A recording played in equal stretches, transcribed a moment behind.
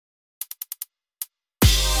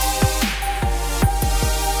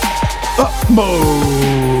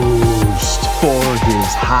utmost for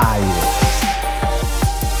his highest.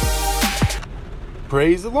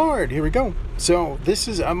 Praise the Lord. Here we go. So this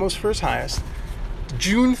is Utmost for his highest.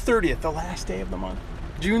 June 30th, the last day of the month.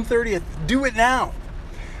 June 30th. Do it now.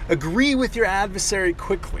 Agree with your adversary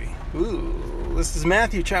quickly. Ooh, this is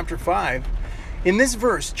Matthew chapter 5. In this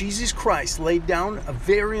verse, Jesus Christ laid down a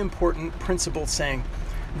very important principle saying,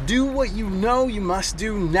 do what you know you must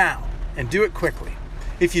do now and do it quickly.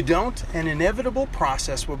 If you don't, an inevitable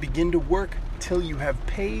process will begin to work till you have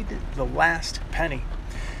paid the last penny.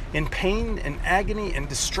 In pain and agony and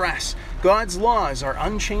distress, God's laws are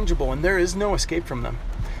unchangeable and there is no escape from them.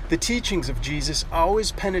 The teachings of Jesus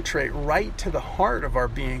always penetrate right to the heart of our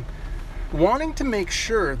being. Wanting to make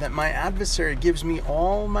sure that my adversary gives me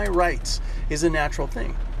all my rights is a natural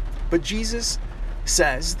thing. But Jesus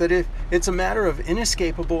says that if it's a matter of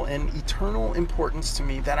inescapable and eternal importance to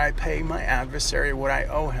me that I pay my adversary what I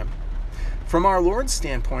owe him. From our Lord's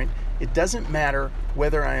standpoint, it doesn't matter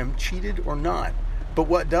whether I am cheated or not. But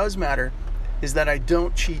what does matter is that I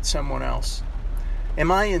don't cheat someone else.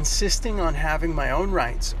 Am I insisting on having my own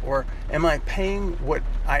rights, or am I paying what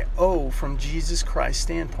I owe from Jesus Christ's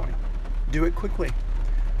standpoint? Do it quickly.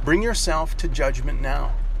 Bring yourself to judgment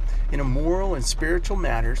now. In a moral and spiritual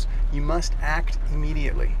matters, you must act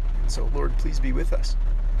immediately. And so, Lord, please be with us.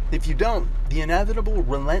 If you don't, the inevitable,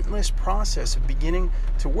 relentless process of beginning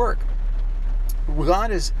to work.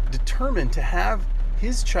 God is determined to have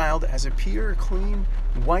his child as a pure, clean,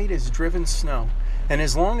 white as driven snow. And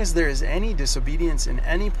as long as there is any disobedience in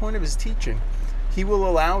any point of his teaching, he will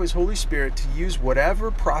allow his Holy Spirit to use whatever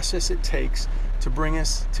process it takes to bring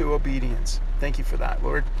us to obedience. Thank you for that,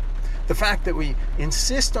 Lord. The fact that we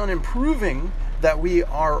insist on improving that we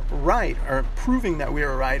are right, or proving that we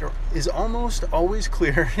are right, is almost always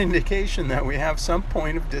clear indication that we have some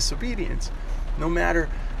point of disobedience.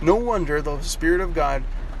 No wonder the Spirit of God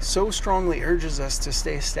so strongly urges us to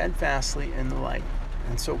stay steadfastly in the light.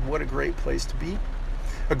 And so what a great place to be.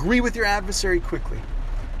 Agree with your adversary quickly.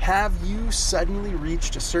 Have you suddenly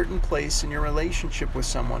reached a certain place in your relationship with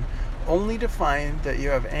someone only to find that you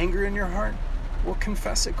have anger in your heart? Well,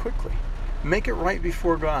 confess it quickly. Make it right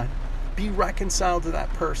before God. Be reconciled to that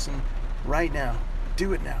person right now.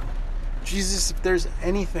 Do it now. Jesus, if there's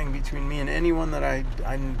anything between me and anyone that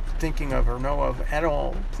I'm thinking of or know of at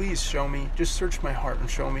all, please show me. Just search my heart and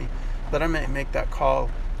show me that I may make that call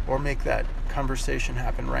or make that conversation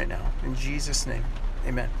happen right now. In Jesus' name,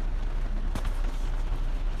 amen.